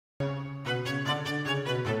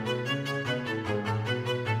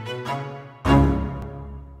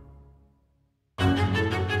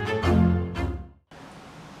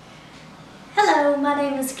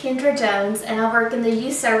is Kendra Jones, and I work in the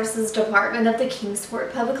Youth Services Department of the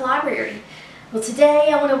Kingsport Public Library. Well,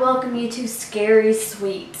 today I want to welcome you to Scary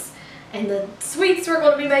Sweets. And the sweets we're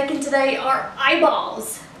going to be making today are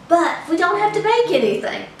eyeballs. But we don't have to bake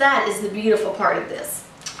anything. That is the beautiful part of this.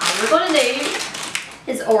 All we're going to need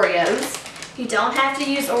is Oreos. You don't have to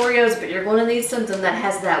use Oreos, but you're going to need something that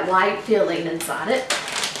has that white filling inside it.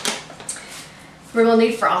 We're going to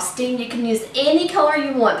need frosting. You can use any color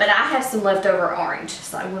you want, but I have some leftover orange,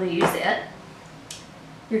 so I'm going to use it.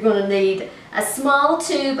 You're going to need a small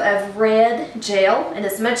tube of red gel, and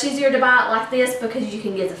it's much easier to buy it like this because you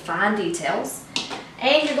can get the fine details.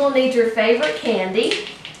 And you're going to need your favorite candy.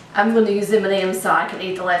 I'm going to use M&Ms so I can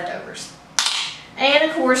eat the leftovers. And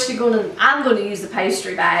of course, I'm going to use the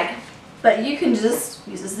pastry bag, but you can just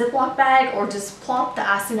use a Ziploc bag or just plop the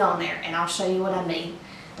icing on there, and I'll show you what I mean.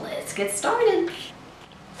 Let's get started.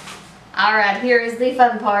 Alright, here is the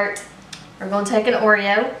fun part. We're going to take an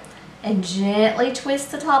Oreo and gently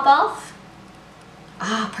twist the top off.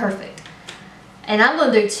 Ah, perfect. And I'm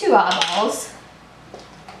going to do 2 eyeballs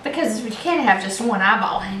because you can't have just one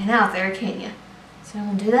eyeball hanging out there, can you? So I'm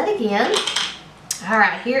going to do that again.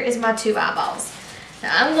 Alright, here is my 2 eyeballs.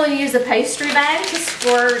 Now I'm going to use a pastry bag to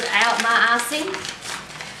squirt out my icing.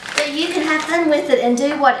 But you can have fun with it and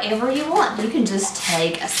do whatever you want. You can just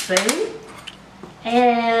take a spoon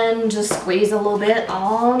and just squeeze a little bit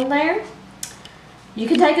on there. You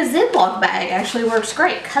can take a Ziploc bag, actually works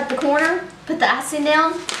great. Cut the corner, put the icing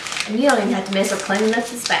down, and you don't even have to mess with cleaning up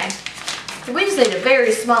this bag. We just need a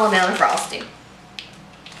very small amount of frosting.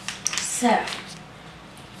 So,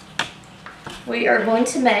 we are going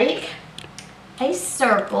to make a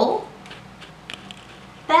circle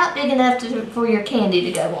about big enough for your candy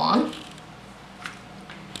to go on.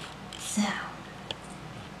 So,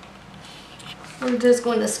 we're just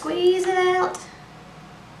going to squeeze it out.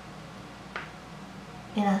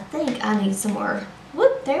 And I think I need some more.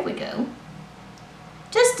 Whoop, there we go.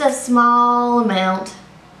 Just a small amount.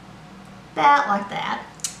 About like that.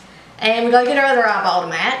 And we're going to get our other eyeball to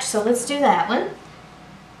match, so let's do that one.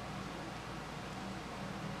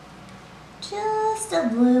 Just a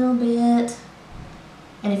little bit.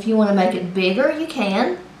 And if you want to make it bigger, you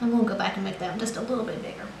can. I'm going to go back and make that one just a little bit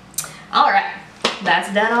bigger. Alright,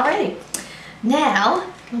 that's done already. Now,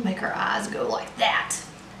 we'll make our eyes go like that.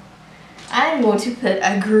 I'm going to put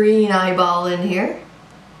a green eyeball in here,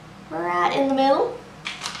 right in the middle.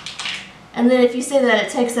 And then if you see that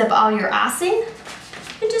it takes up all your icing,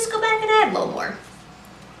 you can just go back and add a little more.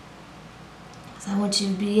 So I want you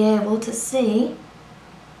to be able to see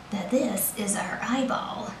that this is our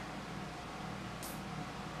eyeball.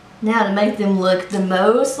 Now to make them look the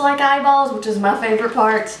most like eyeballs, which is my favorite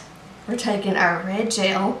part, we're taking our red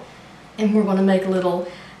gel and we're going to make little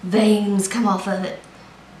veins come off of it.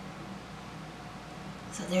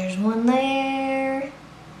 So there's one there,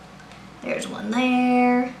 there's one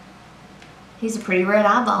there. He's a pretty red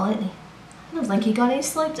eyeball, isn't he? I don't think he got any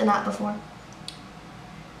sleep the night before.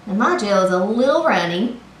 Now my gel is a little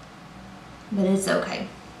runny, but it's okay.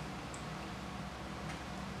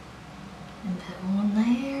 And put one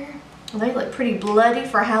there. Well, they look pretty bloody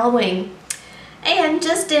for Halloween. And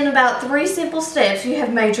just in about 3 simple steps, you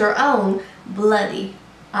have made your own bloody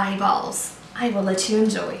eyeballs. I will let you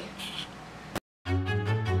enjoy.